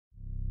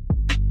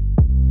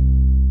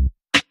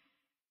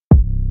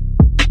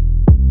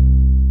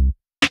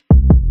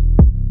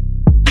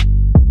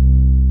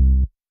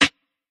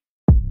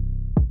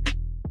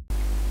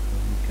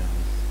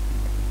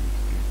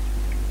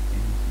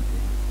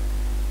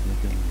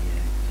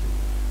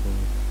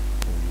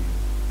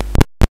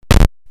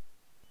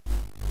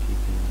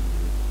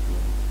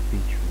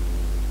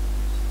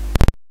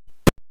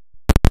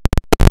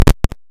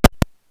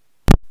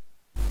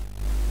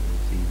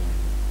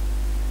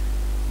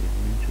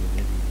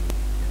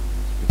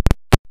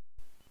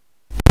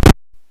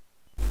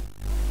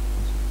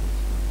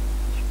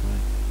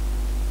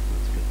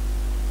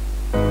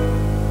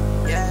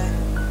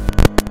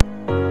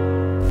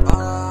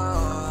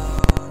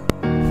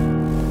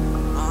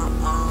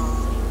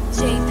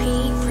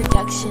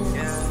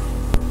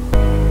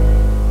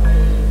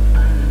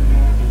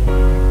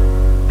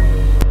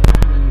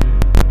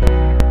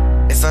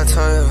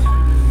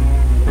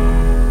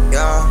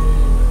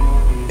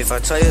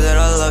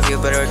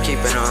better keep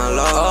it on the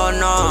low. Oh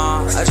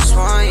no, I just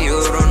want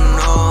you to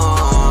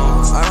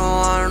know. I don't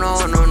wanna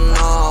know, no,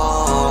 no.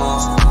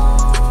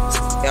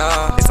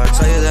 Yeah, if I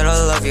tell you that I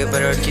love you,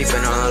 better keep it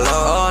on the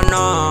low. Oh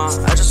no,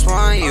 I just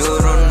want you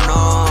to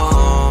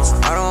know.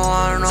 I don't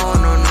wanna know,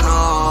 no, no.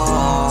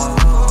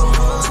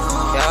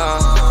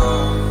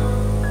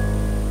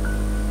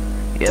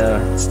 Yeah,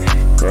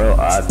 girl,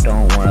 I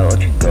don't wanna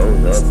let you go.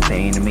 The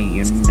pain to me,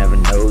 you never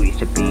know. Used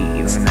to be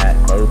even that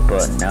close,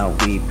 but now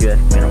we've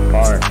just been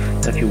apart.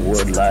 Thought you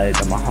would lie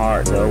to my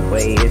heart the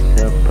way it's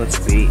supposed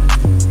to be.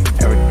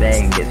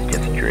 Everything is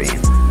just a dream.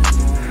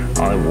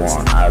 All I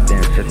want, I've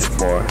been searching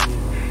for.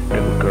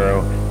 Every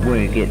girl,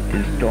 when you get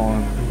through the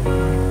storm,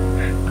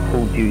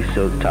 hold you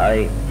so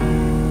tight.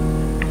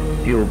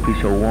 You'll be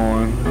so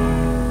warm,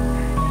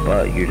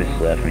 but you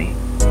just left me.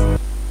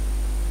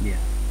 Yeah,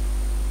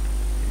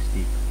 it's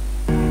deep.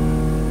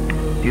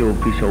 You'll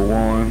be so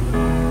warm,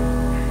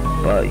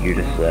 but you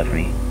just left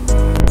me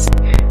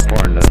for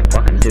another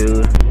fucking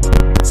dude.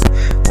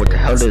 What the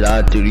hell did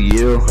I do to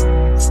you?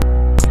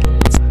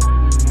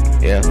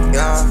 Yeah.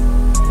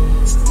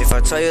 If I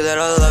tell you that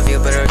I love you,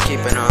 better keep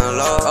it on the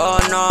low. Oh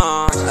no,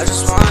 I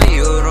just want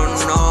you to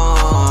know.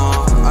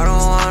 I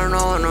don't wanna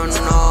know, no,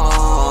 no.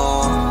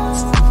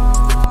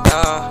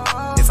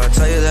 Yeah. If I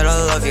tell you that I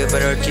love you,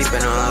 better keep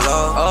it on the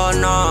low. Oh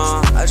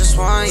no, I just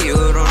want you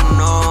to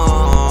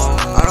know.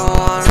 I don't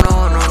wanna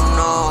know, no,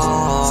 no.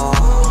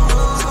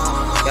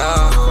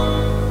 Yeah.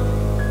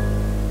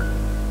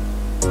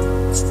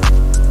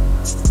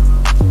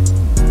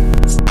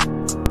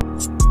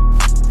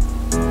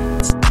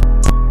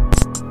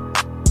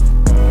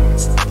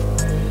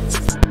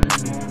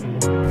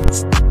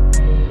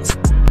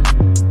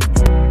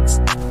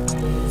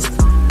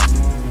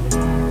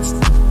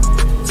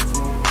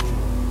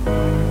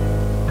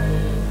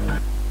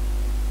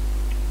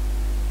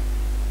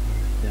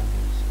 That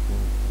was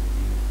cool for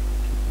you.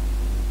 Keep on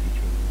going,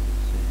 feature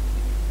said.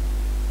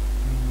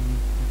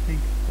 I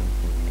think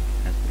far4u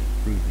has been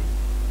improving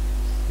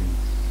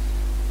since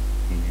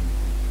being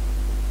anything from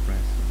the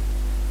press.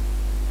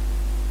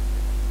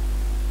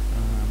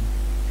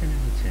 10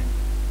 out of 10.